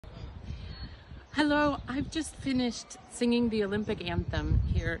Hello, I've just finished singing the Olympic anthem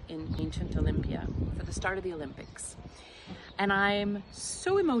here in Ancient Olympia for the start of the Olympics. And I'm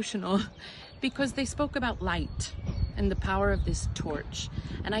so emotional because they spoke about light and the power of this torch.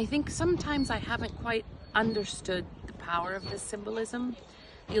 And I think sometimes I haven't quite understood the power of this symbolism.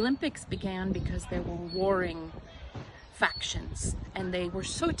 The Olympics began because there were warring factions and they were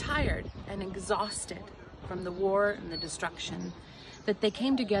so tired and exhausted from the war and the destruction that they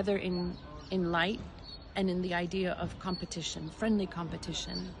came together in light and in the idea of competition, friendly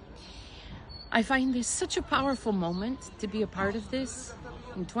competition. I find this such a powerful moment to be a part of this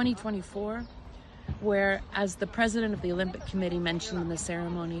in 2024, where, as the president of the Olympic Committee mentioned in the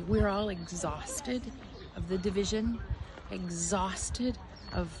ceremony, we're all exhausted of the division, exhausted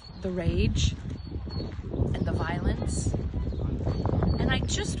of the rage and the violence. And I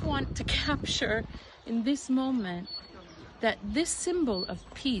just want to capture in this moment that this symbol of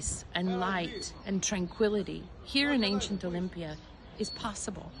peace and light and tranquility here in Ancient Olympia is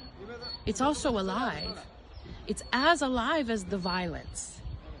possible. It's also alive. It's as alive as the violence.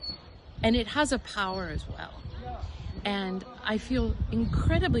 And it has a power as well. And I feel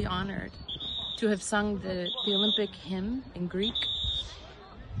incredibly honored to have sung the Olympic hymn in Greek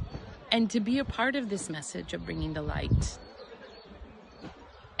and to be a part of this message of bringing the light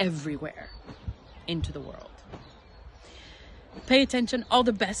everywhere into the world. Pay attention. All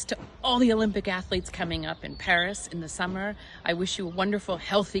the best to all the Olympic athletes coming up in Paris in the summer. I wish you wonderful,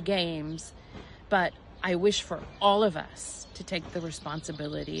 healthy games, but I wish for all of us to take the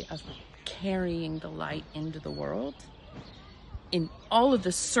responsibility of carrying the light into the world in all of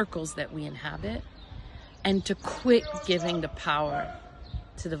the circles that we inhabit, and to quit giving the power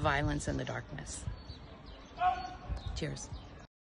to the violence and the darkness. Cheers.